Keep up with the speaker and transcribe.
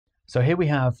So here we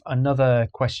have another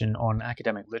question on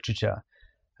academic literature.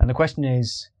 And the question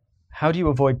is, how do you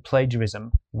avoid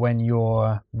plagiarism when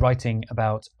you're writing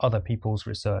about other people's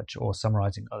research or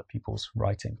summarizing other people's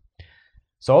writing?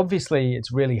 So obviously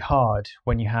it's really hard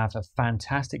when you have a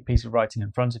fantastic piece of writing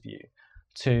in front of you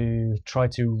to try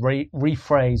to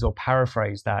rephrase or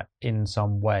paraphrase that in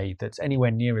some way that's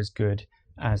anywhere near as good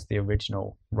as the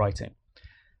original writing.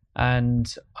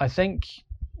 And I think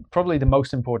probably the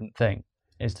most important thing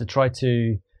is to try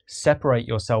to separate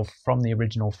yourself from the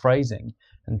original phrasing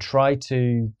and try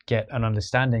to get an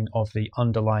understanding of the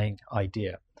underlying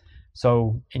idea.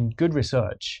 So in good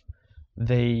research,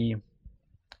 the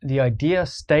idea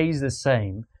stays the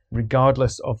same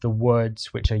regardless of the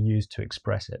words which are used to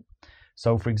express it.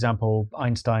 So for example,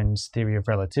 Einstein's theory of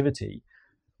relativity,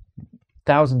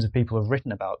 thousands of people have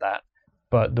written about that,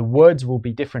 but the words will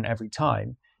be different every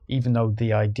time, even though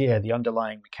the idea, the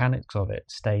underlying mechanics of it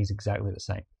stays exactly the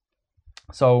same.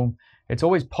 So it's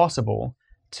always possible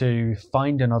to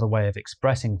find another way of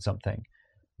expressing something,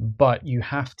 but you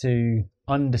have to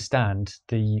understand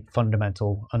the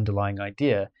fundamental underlying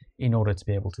idea in order to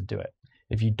be able to do it.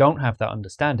 If you don't have that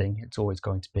understanding, it's always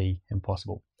going to be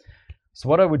impossible. So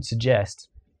what I would suggest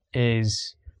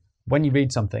is when you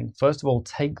read something, first of all,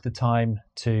 take the time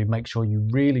to make sure you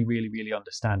really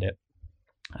understand it,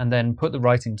 and then put the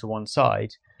writing to one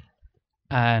side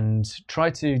and try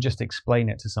to just explain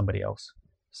it to somebody else.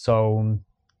 So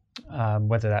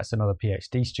whether that's another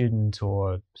PhD student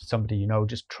or somebody you know,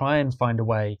 just try and find a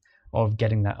way of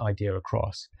getting that idea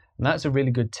across. And that's a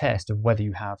really good test of whether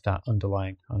you have that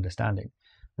underlying understanding.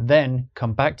 Then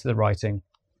come back to the writing,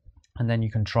 and then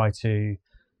you can try to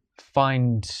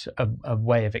find a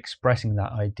way of expressing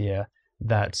that idea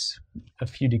that's a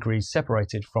few degrees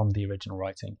separated from the original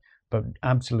writing. But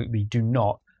absolutely do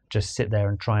not just sit there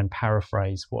and try and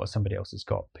paraphrase what somebody else has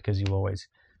got, because you'll always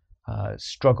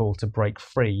struggle to break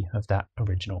free of that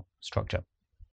original structure.